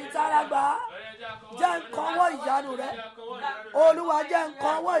 ẹ fi tara gbà. Jẹ́ n kọwọ́ ìyanu rẹ. Olúwa jẹ́ n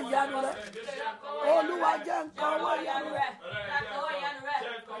kọwọ́ ìyanu rẹ. Olúwa jẹ́ n kọwọ́ ìyanu rẹ.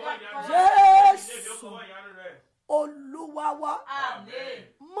 Jésù Olúwa wa.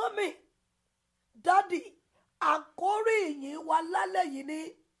 Mọ́mì, dádì, àkórí ìyìn wa lálẹ́ yìí ni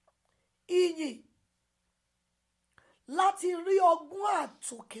ìyìn láti rí ọgbọ́n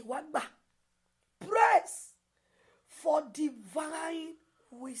àtòkè wá gbà. Praise for divine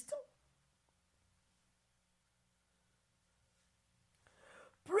wisdom.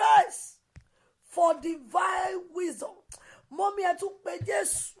 Praise for divine wisdom. Mọ́mí ẹ tún pé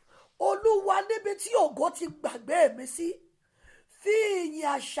Jésù. Olúwa níbi tí ògo ti gbàgbé mi sí, fi ìyìn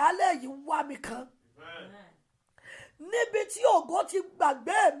àṣálẹ́ yìí wá mi kan. Níbi tí ògo ti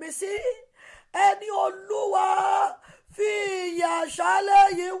gbàgbé mi sí, ẹni Olúwa fi ìyìn àṣálẹ́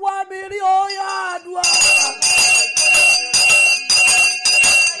yìí wá mi rí. Ó yá àdúrà.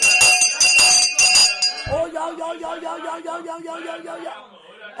 Ó yá.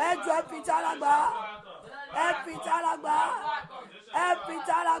 Ẹ jọ̀ọ́ ẹ fi tara gbà, ẹ fi tara gbà,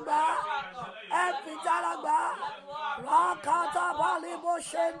 Epitalagba. Epitalagba. Rakata balibo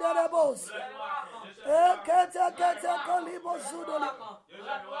shenderebos. Ekete kolibo zudoli.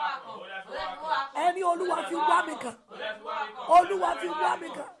 Ẹni Olúwa fi wá mi kàn. Olúwa fi wá mi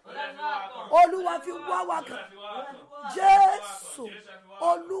kàn. Olúwa fi wá wa kàn. Jésù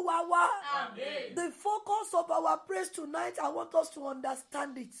Olúwa wa. The focus of our praise tonight, I want us to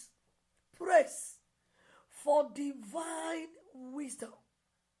understand it. Praise for divine wisdom.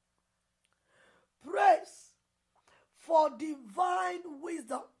 Praise for divine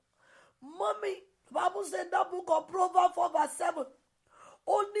wisdom. Mommy, the Bible said in that book of Proverbs 4 verse 7,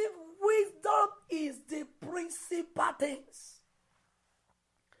 only wisdom is the principal things.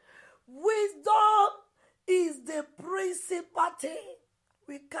 Wisdom is the principal thing.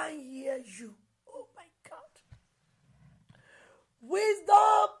 We can't hear you. Oh my God.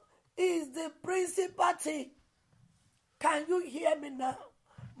 Wisdom is the principal thing. Can you hear me now,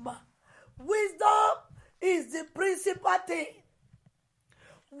 ma? Wisdom is the principal thing.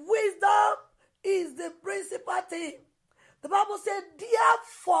 Wisdom is the principal thing. The Bible said,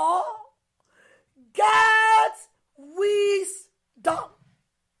 therefore, get wisdom.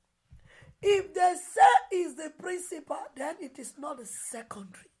 If they say is the principal, then it is not the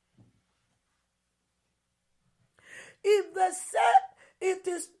secondary. If they say it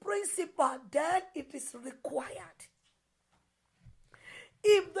is principal, then it is required.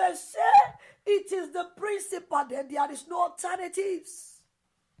 If they say it is the principal, then there is no alternatives.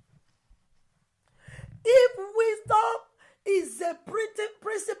 If wisdom is the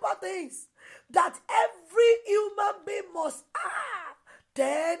principal things that every human being must have,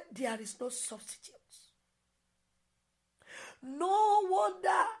 then there is no substitute. No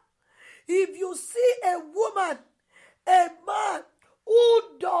wonder if you see a woman, a man who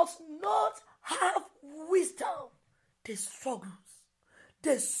does not have wisdom, they struggle,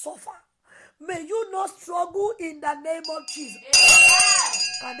 they suffer. May you not struggle in the name of Jesus.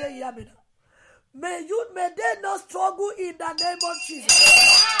 Can they hear me now? May they not struggle in the name of Jesus.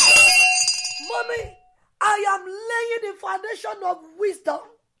 Mommy, I am laying the foundation of wisdom.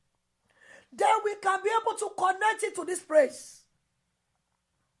 Then we can be able to connect it to this praise.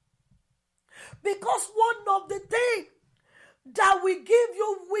 Because one of the things that will give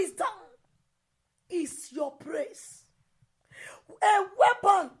you wisdom is your praise. A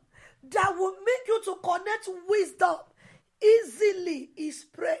weapon that will make you to connect wisdom easily is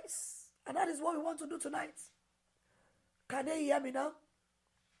praise. And that is what we want to do tonight. Can they hear me now?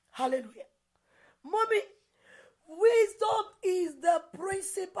 Hallelujah. Mommy, wisdom is the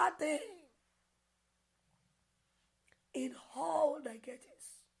principal thing in all the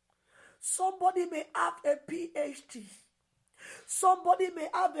gettings. Somebody may have a PhD. Somebody may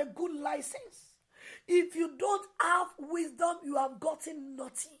have a good license. If you don't have wisdom, you have gotten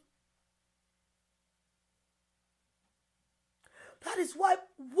nothing. That is why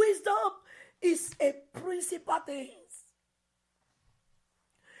wisdom is a principal thing.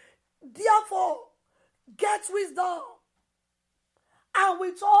 Therefore, get wisdom. And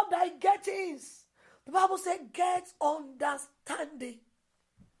with all thy gettings, the Bible says, get understanding.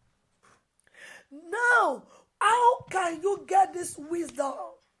 Now, how can you get this wisdom?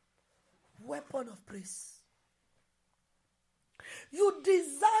 Weapon of praise. You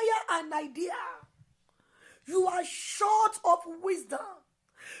desire an idea. You are short of wisdom.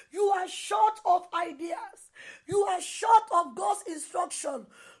 You are short of ideas. You are short of God's instruction.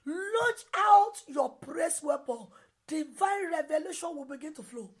 Launch out your praise weapon. Divine revelation will begin to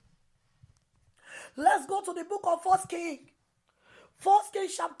flow. Let's go to the book of 1 Kings. 1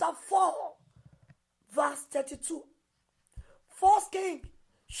 Kings chapter 4, verse 32. 1 Kings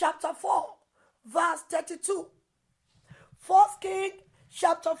chapter 4, verse 32. 1 Kings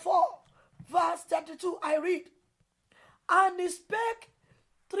chapter 4, verse 32. I read. And he spake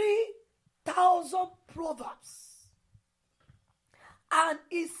 3,000 proverbs, and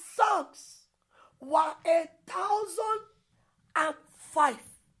his songs were 1,005.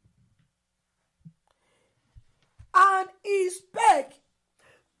 And he spake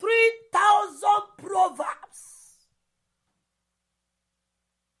 3,000 proverbs,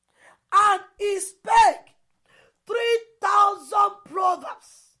 and he spake 3,000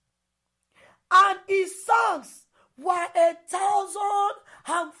 proverbbs, and his songs were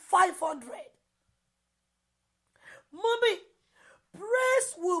 1,500. Mommy,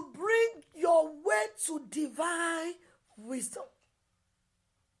 praise will bring your way to divine wisdom.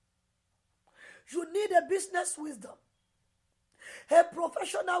 You need a business wisdom, a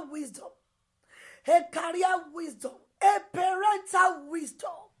professional wisdom, a career wisdom, a parental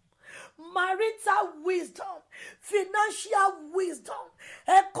wisdom. marital wisdom, financial wisdom,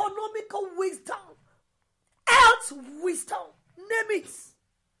 economical wisdom, health wisdom, name it.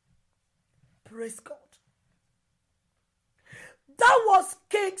 Praise God. That was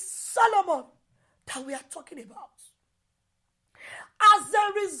King Solomon that we are talking about. As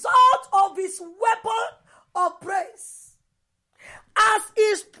a result of his weapon of praise, as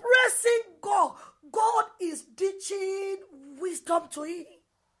he's praising God, God is teaching wisdom to him.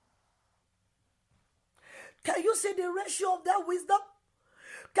 Can you see the ratio of that wisdom?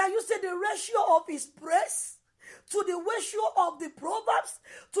 Can you see the ratio of his praise to the ratio of the Proverbs,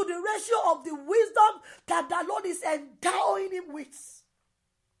 to the ratio of the wisdom that the Lord is endowing him with?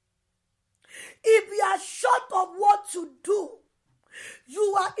 If you are short of what to do,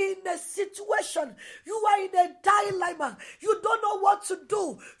 you are in a situation, you are in a dilemma, you don't know what to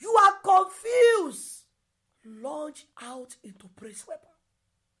do, you are confused, launch out into praise weapon.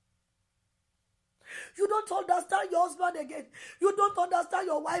 You don't understand your husband again. You don't understand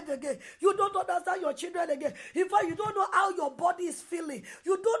your wife again. You don't understand your children again. In fact, you don't know how your body is feeling.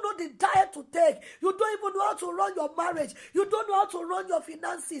 You don't know the diet to take. You don't even know how to run your marriage. You don't know how to run your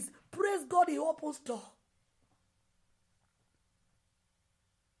finances. Praise God, He opens door.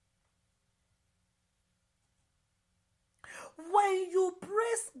 When you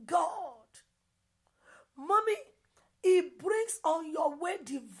praise God, mommy, it brings on your way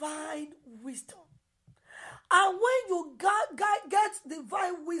divine wisdom. And when you get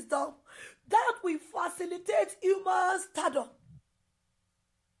divine wisdom, that will facilitate human stardom.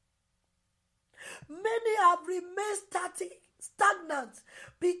 Many have remained stagnant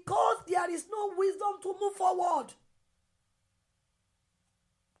because there is no wisdom to move forward.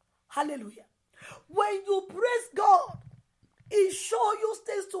 Hallelujah. When you praise God, He shows you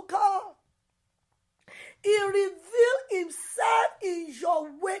things to come. He reveals Himself in your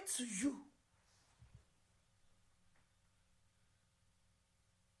way to you.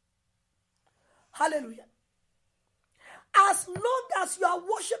 Hallelujah. As long as you are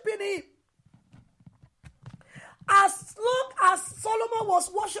worshiping Him, as long as Solomon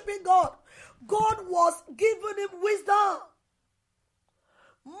was worshiping God, God was giving him wisdom.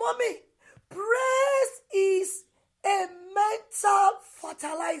 Mommy, praise is a mental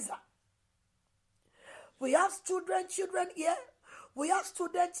fertilizer. We have children here. We have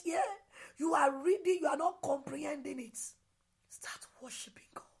students here. You are reading, you are not comprehending it. Start worshiping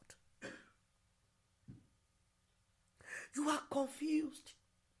God. You are confused.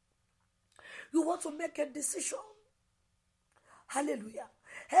 You want to make a decision. Hallelujah.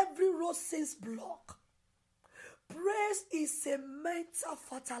 Every road seems blocked. Praise is a mental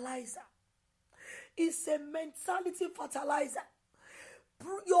fertilizer. It's a mentality fertilizer.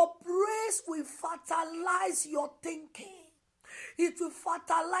 Your praise will fertilize your thinking. It will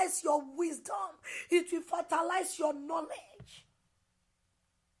fertilize your wisdom. It will fertilize your knowledge.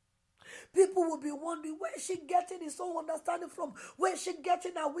 People will be wondering, where is she getting his own understanding from? Where is she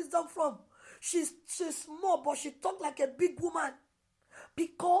getting her wisdom from? She's small, but she talks like a big woman.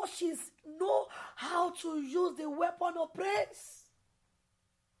 Because she knows how to use the weapon of praise.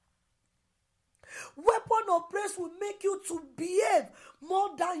 Weapon of praise will make you to behave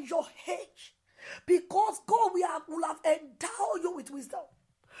more than your age. Because God will have endowed you with wisdom.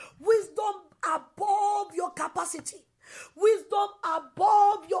 Wisdom above your capacity. Wisdom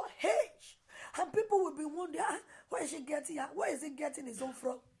above your age. And people will be wondering, where is she getting her? Where is he getting his own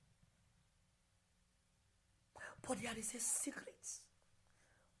from? But there is a secret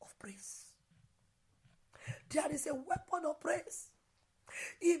of praise. There is a weapon of praise.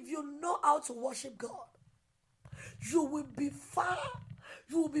 If you know how to worship God, you will be far,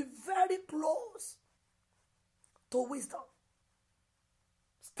 you will be very close to wisdom.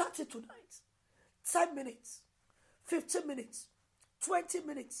 Start it tonight. 10 minutes, 15 minutes, 20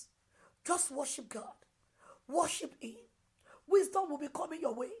 minutes. Just worship God. Worship Him. Wisdom will be coming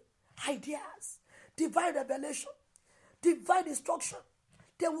your way. Ideas, divine revelation, divine instruction.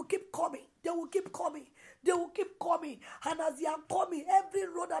 They will keep coming. They will keep coming. They will keep coming. And as they are coming, every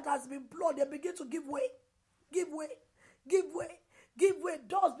road that has been blocked, they begin to give way. Give way. Give way. Give way.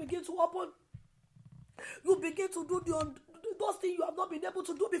 Doors begin to open. You begin to do those things you have not been able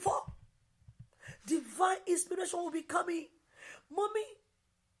to do before. Divine inspiration will be coming. Mommy,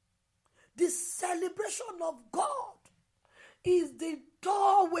 the celebration of God is the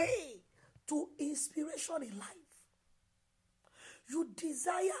doorway to inspiration in life. You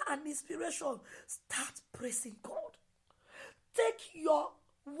desire an inspiration, start praising God. Take your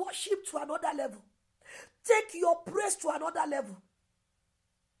worship to another level. Take your praise to another level.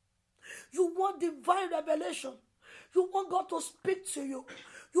 You want divine revelation. You want God to speak to you.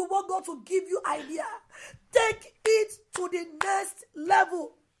 You want God to give you idea. Take it to the next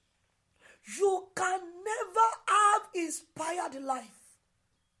level. You can never have inspired life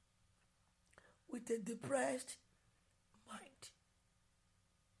with a depressed mind.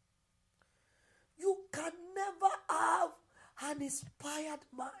 You can never have an inspired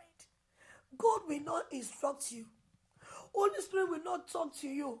mind. God will not instruct you. Holy Spirit will not talk to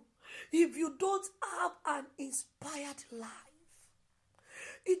you if you don't have an inspired life.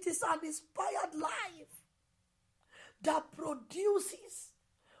 It is an inspired life that produces,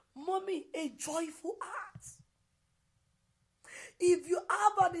 mommy, a joyful heart. If you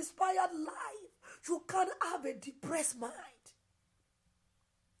have an inspired life, you can't have a depressed mind.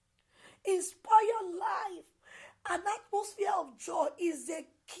 Inspired life, an atmosphere of joy is a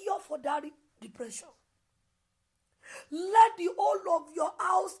cure for that depression. Let the whole of your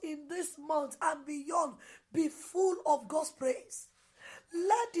house in this month and beyond be full of God's praise.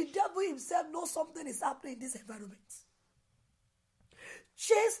 Let the devil himself know something is happening in this environment.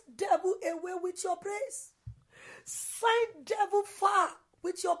 Chase devil away with your praise. Send devil far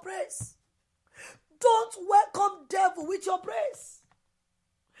with your praise. Don't welcome devil with your praise.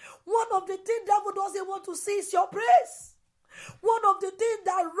 One of the things devil doesn't want to see is your praise. One of the things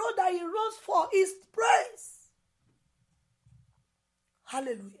that he runs for is praise.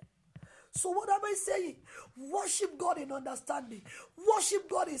 Hallelujah. So what am I saying? Worship God in understanding. Worship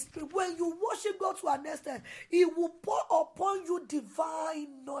God in spirit. When you worship God to an extent, He will pour upon you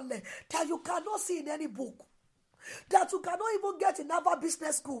divine knowledge that you cannot see in any book, that you cannot even get in other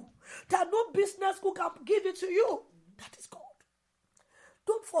business school, that no business school can give it to you. That is God.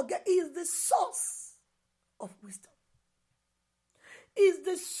 Don't forget, He is the source of wisdom. He is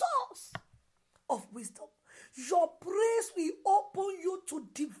the source of wisdom. Your praise will open you to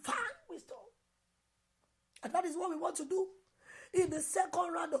divine wisdom. And that is what we want to do in the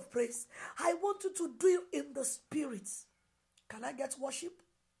second round of praise. I want you to do it in the spirit. Can I get worship?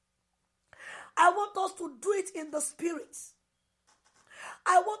 I want us to do it in the spirit.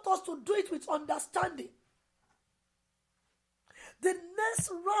 I want us to do it with understanding. The next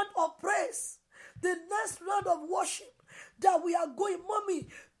round of praise, the next round of worship that we are going, mommy,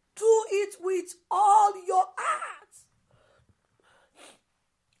 do it with all your heart.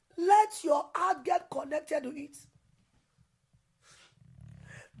 Let your heart get connected to it.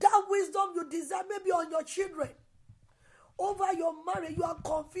 That wisdom you desire maybe on your children, over your marriage, you are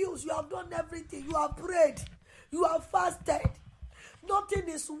confused, you have done everything, you have prayed, you have fasted. Nothing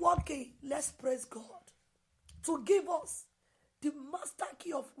is working. Let's praise God to give us the master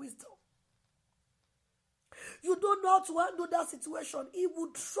key of wisdom. You don't know how to handle that situation. He will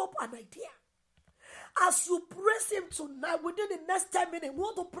drop an idea. As you praise Him tonight, within the next 10 minutes, we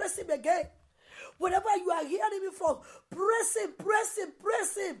want to praise Him again. Wherever you are hearing me from, praise Him, praise Him,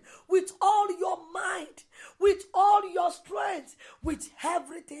 praise Him with all your mind, with all your strength, with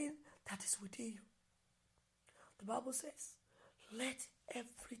everything that is within you. The Bible says, let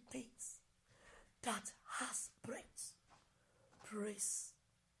everything that has breath praise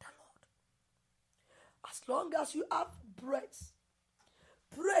the Lord. As long as you have breath,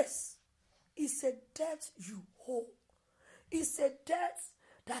 praise is a debt you owe. It's a debt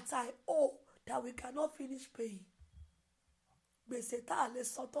that I owe that we cannot finish paying. Gbèsè tá a lè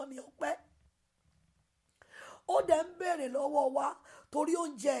san tán ní ọpẹ́. Ó dẹ̀ ń béèrè lọ́wọ́ wa torí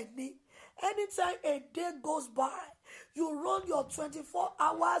oúnjẹ ni. Anytime a day goes by, you run your 24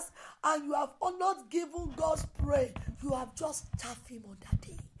 hours and you have not given God's praise. You have just tapped Him on that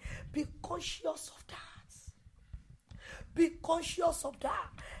day. Be conscious of that. Be conscious of that.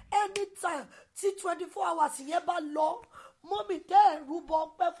 Anytime, tí 24 hours yẹn bá lọ, mọ́mí tẹ́ ẹ̀ rúbọ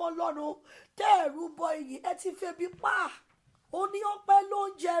ọpẹ́ fọ́lọ́run, tẹ́ ẹ̀ rúbọ ìyìn, ẹ ti febi pa. Ó ní ọpẹ́ ló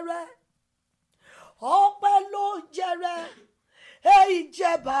ń jẹrẹ. Ọpẹ́ ló ń jẹrẹ. Èyí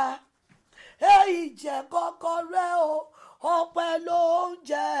jẹba. Èyí jẹ kọ́kọ́rẹ́ o. Ọpẹ́ ló ń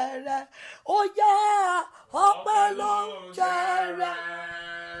jẹrẹ. Ó yá, ọpẹ́ ló ń jẹrẹ.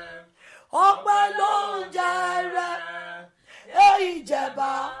 Ọpẹ́ ló ń jẹrẹ. Èyí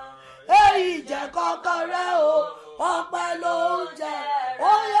jẹba. Èyí jẹ kọ́kọ́rẹ́ o. Ọpẹ́ ló ń jẹ.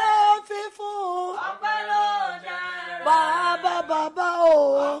 Ó yẹ fífún. Ọpẹ́ ló ń jẹrẹ. Bàbá o.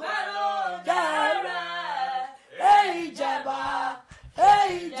 Ọpẹ́ ló ń jẹrẹ. Èyí jẹba.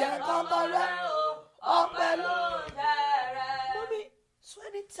 Èyí jẹ kọ́kọ́rẹ́ o. Ọpẹ́ ló ń jẹrẹ. Mommy, so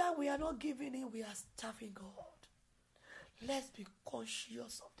anytime we are not giving in, we are starving God. Let's be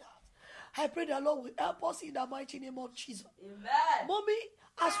conscious of that. I pray the Lord will help us in the mighty name of Jesus. Amen. Mommy,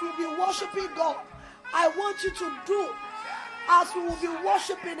 as we will be worshiping God, I want you to do, as we will be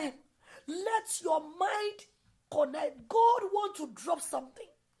worshiping Him, let your mind connect. God wants to drop something.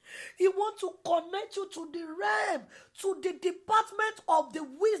 He wants to connect you to the realm, to the department of the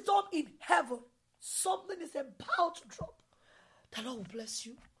wisdom in heaven. Something is about to drop. The Lord will bless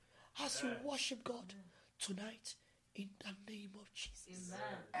you as you worship God tonight in the name of Jesus.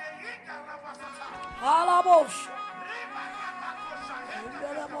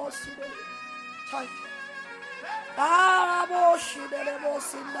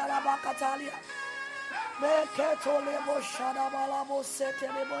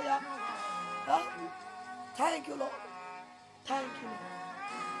 Thank you. Thank you, Lord. Thank you, Lord.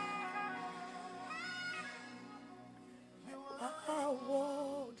 You are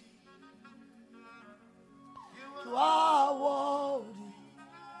worthy. You are worthy.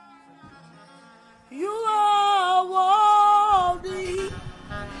 You are worthy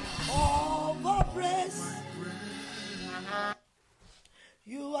of our praise.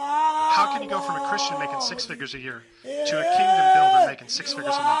 You are. How can you go from a Christian making 6 figures a year to a kingdom builder making 6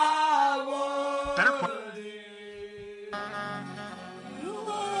 figures a month? Better question.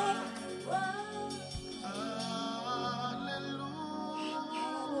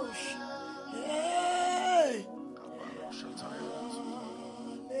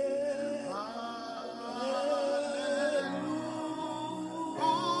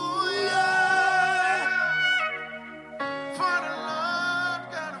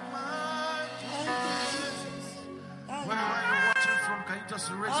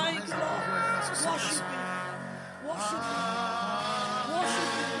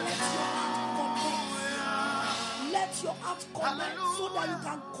 Your heart connect so that you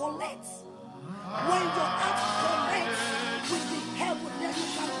can collect. When your heart connects with the heaven, then you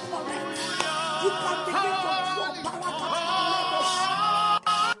can collect. You can begin to draw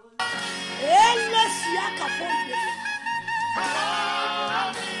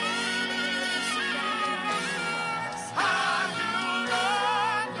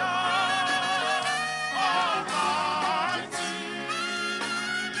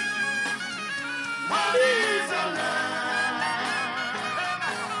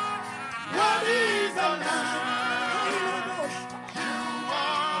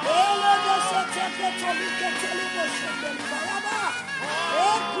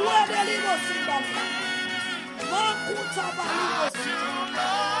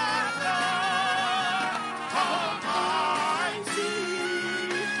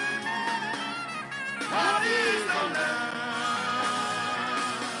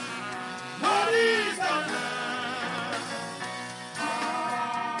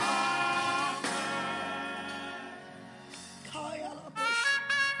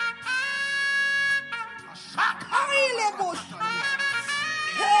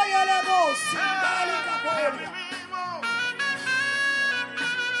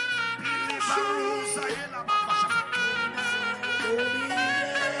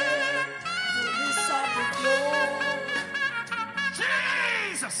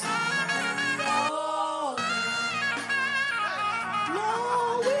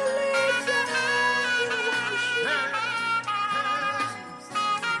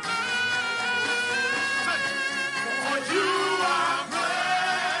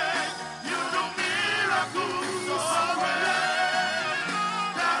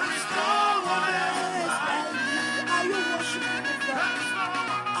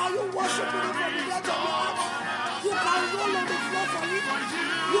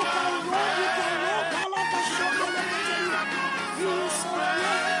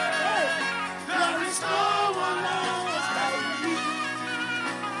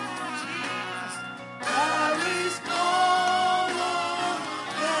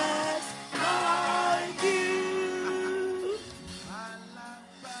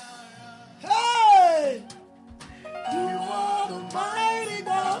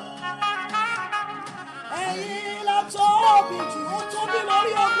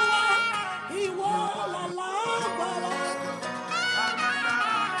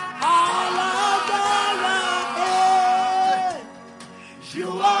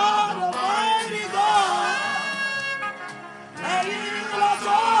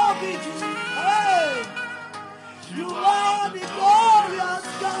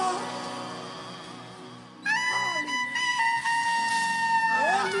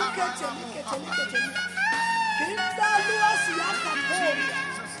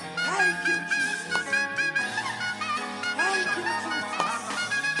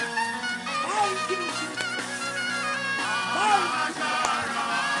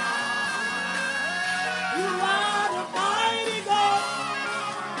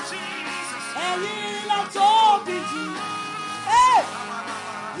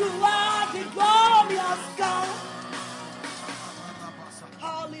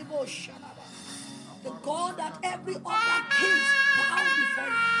The God that every other king bow before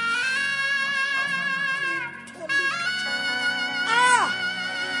you.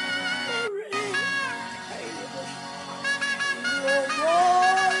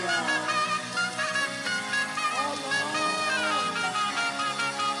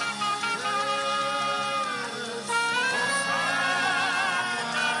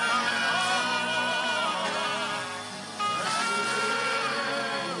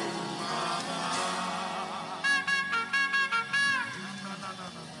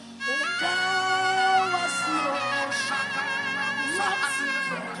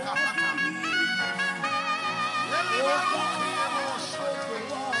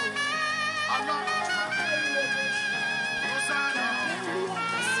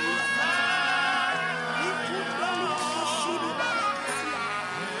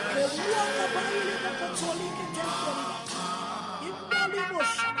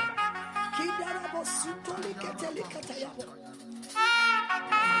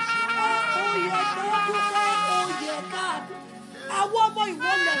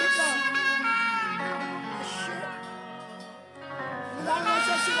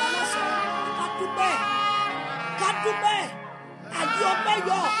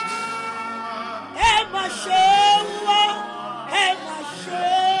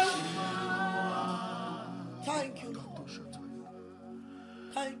 Thank you, Lord.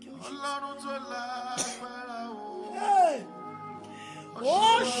 Thank you, Jesus. Hey.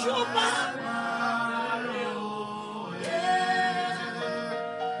 Oh, Shuba.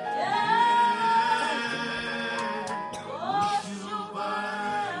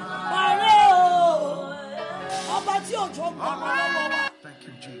 Thank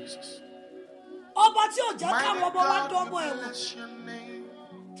you, Jesus. Thank you, Lord.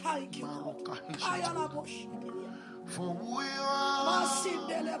 For we are,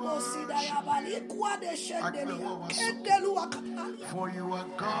 for you are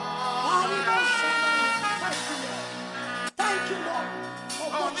God. Thank you, Lord.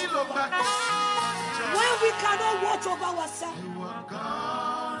 When we cannot watch over ourselves,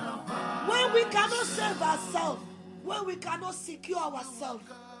 when we cannot save ourselves, when we cannot secure ourselves,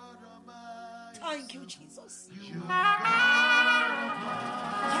 thank you, Jesus.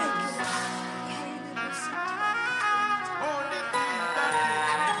 Thank you.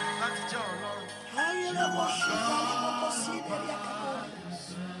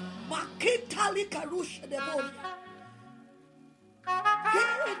 Makitali karusha de bol.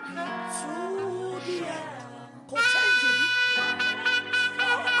 Get me to the end.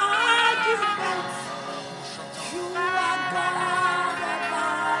 Arguments. You are God by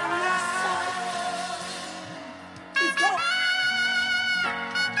your side. It's God.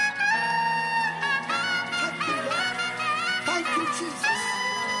 Thank you, Lord. Thank you, Jesus.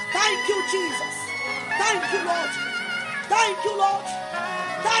 Thank you, Jesus. Thank you, Lord. Thank you, Lord.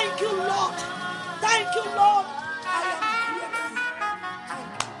 Thank you, Lord. Thank you, Lord. I am grateful. Thank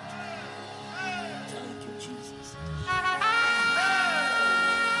you, Jesus.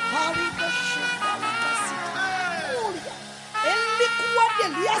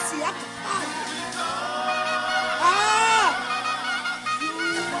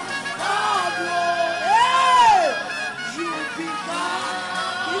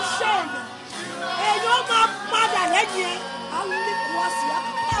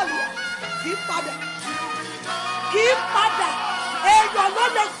 Keep father, and you are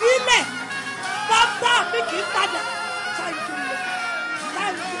not a female. Papa, make him father. Thank you, Lord.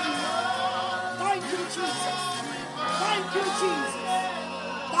 Thank you, Lord. Thank you, Jesus. Thank you, Jesus.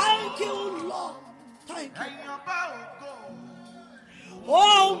 Thank you, Lord. Thank you.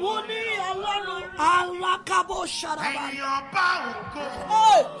 Oh, Wuni Alanu Alakabo Sharaba.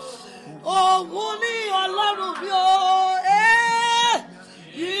 Oh, Wuni Alanu Bio.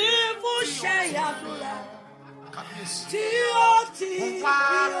 Ibu Shayabula. T.O.T.